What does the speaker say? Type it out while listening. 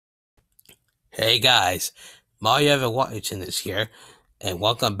Hey guys, Mario ever watching this here, and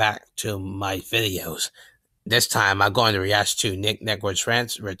welcome back to my videos. This time I'm going to react to Nicknetwork's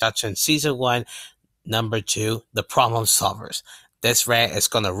Rants, Redux Season 1, Number 2, The Problem Solvers. This rant is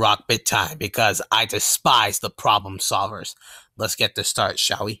going to rock big time because I despise the problem solvers. Let's get this started,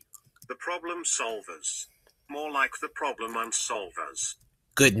 shall we? The problem solvers. More like the problem unsolvers.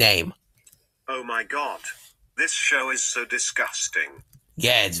 Good name. Oh my god. This show is so disgusting.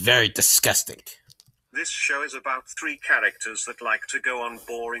 Yeah, it's very disgusting. This show is about three characters that like to go on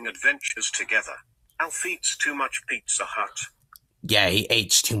boring adventures together. Alf eats too much Pizza Hut. Yeah, he ate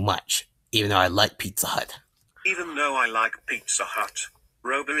too much, even though I like Pizza Hut. Even though I like Pizza Hut.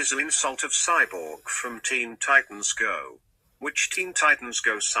 Robo is an insult of Cyborg from Teen Titans Go. Which Teen Titans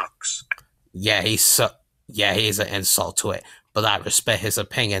Go sucks. Yeah, he's an insult to it, but I respect his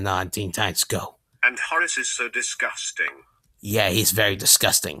opinion on Teen Titans Go. And Horace is so disgusting. Yeah, he's very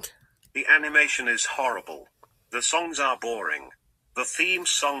disgusting. The animation is horrible. The songs are boring. The theme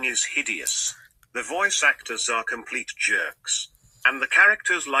song is hideous. The voice actors are complete jerks. And the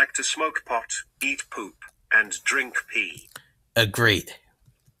characters like to smoke pot, eat poop, and drink pee. Agreed.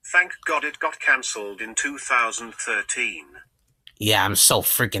 Thank God it got cancelled in 2013. Yeah, I'm so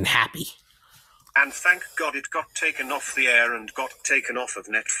freaking happy. And thank God it got taken off the air and got taken off of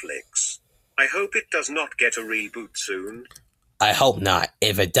Netflix. I hope it does not get a reboot soon. I hope not.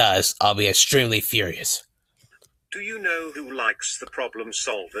 If it does, I'll be extremely furious. Do you know who likes the problem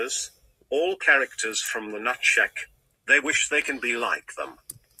solvers? All characters from the Nutshack. They wish they can be like them.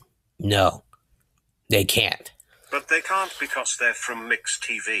 No, they can't. But they can't because they're from Mix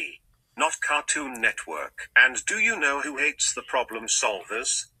TV, not Cartoon Network. And do you know who hates the problem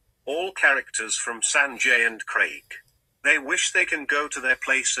solvers? All characters from Sanjay and Craig. They wish they can go to their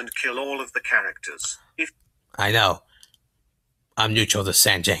place and kill all of the characters. I know. I'm neutral to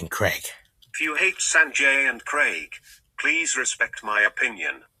Sanjay and Craig. If you hate Sanjay and Craig, please respect my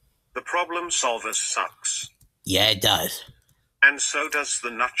opinion. The problem solvers sucks. Yeah, it does. And so does the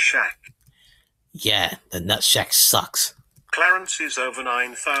Nutshack. Yeah, the Nutshack sucks. Clarence is over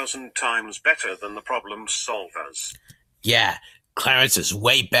 9,000 times better than the problem solvers. Yeah, Clarence is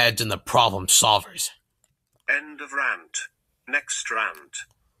way better than the problem solvers. End of rant. Next rant.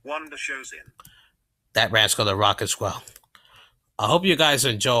 Wonder shows in. That rant's gonna rock as well. I hope you guys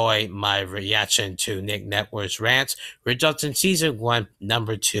enjoy my reaction to Nicknetwork's Rants, Redux Season 1,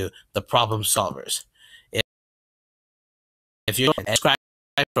 Number 2, The Problem Solvers. If you subscribe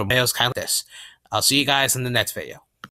for videos kind of this, I'll see you guys in the next video.